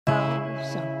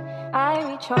I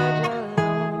recharge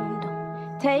alone,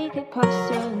 don't take it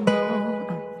personal.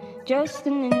 I'm just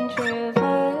an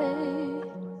introvert,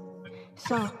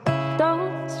 so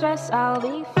don't stress, I'll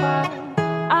be fine.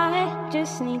 I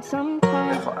just need some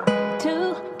time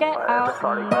to get out of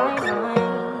my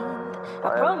mind. I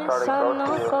promise I'm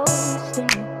not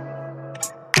ghosting you.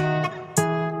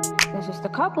 There's just a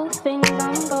couple things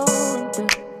I'm going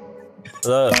through.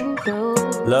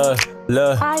 Look,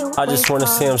 I just wanna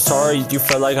say I'm sorry. You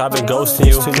felt like I've been ghosting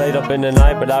you. It's too late up in the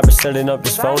night, but I've been setting up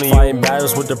this phone. Fighting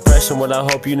battles with depression, what I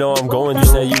hope you know I'm going. You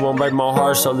said you won't break my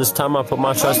heart, so this time I put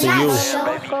my trust in you.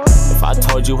 If I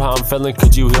told you how I'm feeling,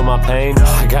 could you heal my pain?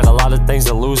 I got a lot of things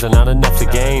to lose and not enough to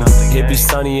gain. It'd be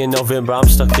sunny in November, I'm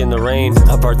stuck in the rain.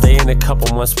 A birthday in a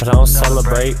couple months, but I don't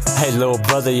celebrate. Hey little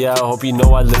brother, yeah, I hope you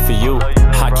know I live for you.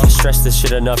 I can't stress this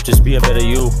shit enough, just be a better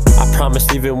you. I promise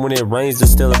even when it rains,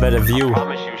 there's still a better view.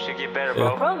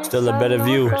 Yeah, still a better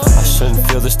view. I shouldn't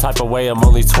feel this type of way, I'm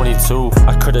only 22.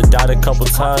 I could've died a couple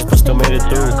times, but still made it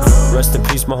through. Rest in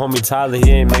peace, my homie Tyler,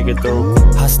 he ain't make it through.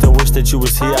 I still wish that you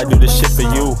was here, I do this shit for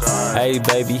you. Hey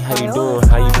baby, how you doing,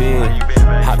 how you been?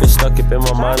 I've been stuck up in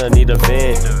my mind, I need a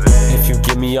vent. If you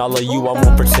give me all of you, I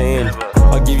won't pretend.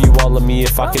 I'll give you all of me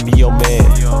if I can be your man.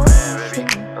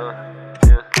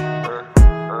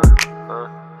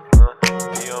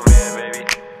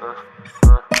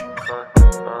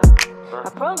 I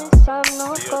promise I'm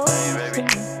not ghosting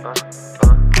you.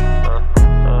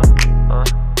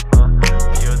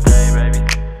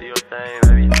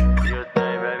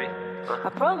 I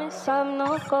promise I'm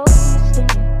not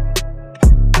ghosting you.